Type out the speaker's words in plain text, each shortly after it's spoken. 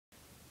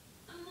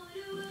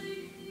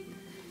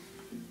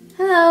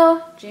Hello,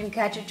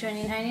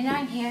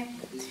 Dreamcatcher2099 here.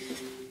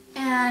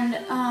 And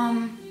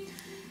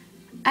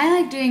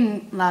I like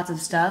doing lots of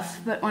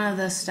stuff, but one of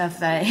the stuff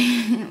that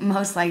I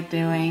most like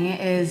doing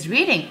is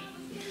reading.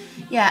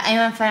 Yeah,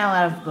 I'm a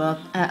fan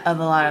of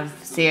a lot of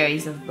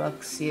series of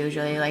books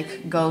usually,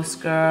 like Ghost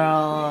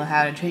Girl,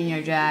 How to Train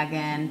Your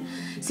Dragon,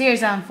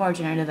 Series of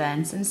Unfortunate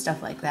Events, and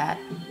stuff like that.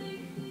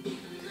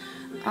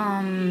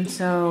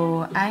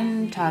 So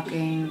I'm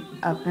talking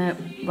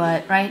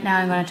but right now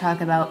I'm going to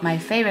talk about my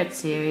favorite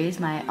series,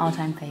 my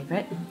all-time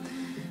favorite,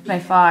 by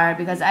far,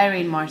 because I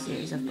read more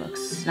series of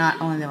books,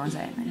 not only the ones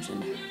I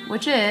mentioned,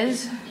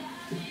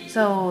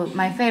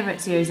 my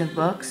favorite series of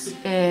books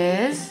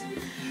is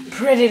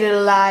Pretty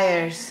Little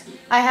Liars.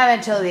 I have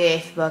until the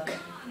 8th book.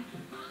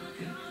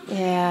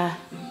 Yeah,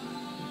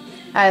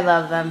 I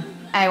love them.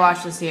 I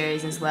watch the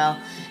series as well,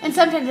 and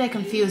sometimes I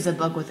confuse a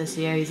book with a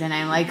series, and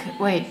I'm like,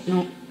 wait,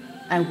 no.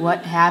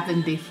 What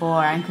happened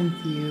before? I'm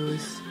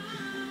confused.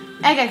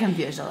 I get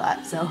confused a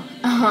lot, so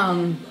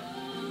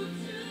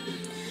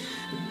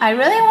I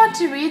really want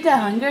to read The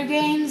Hunger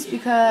Games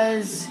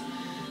because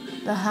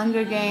The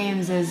Hunger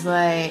Games is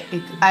like,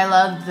 I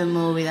loved the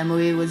movie. The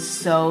movie was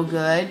so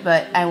good,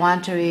 but I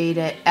want to read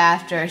it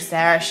after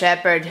Sarah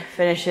Shepard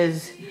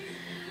finishes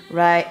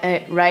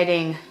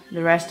writing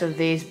the rest of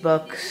these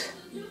books.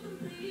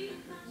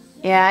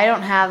 Yeah, I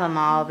don't have them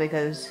all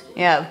because,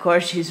 yeah, of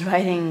course she's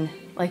writing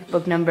like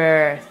book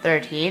number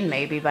 13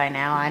 maybe by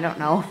now. I don't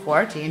know,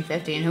 14,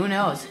 15, who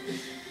knows.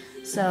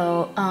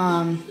 So,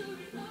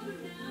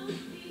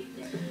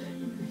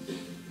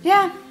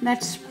 yeah,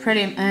 that's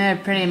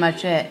pretty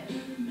much it.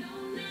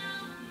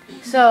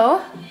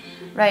 So,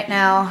 right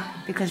now,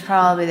 because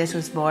probably this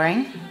was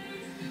boring,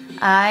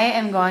 I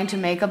am going to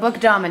make a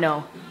book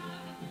domino.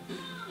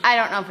 I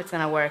don't know if it's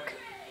gonna work.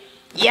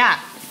 Yeah!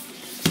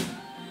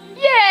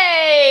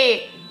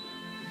 Yay!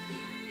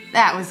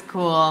 That was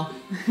cool.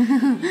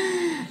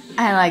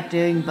 I like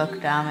doing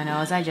book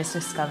dominoes. I just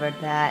discovered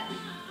that.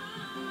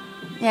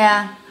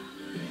 Yeah.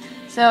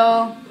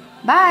 So,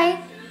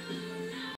 bye.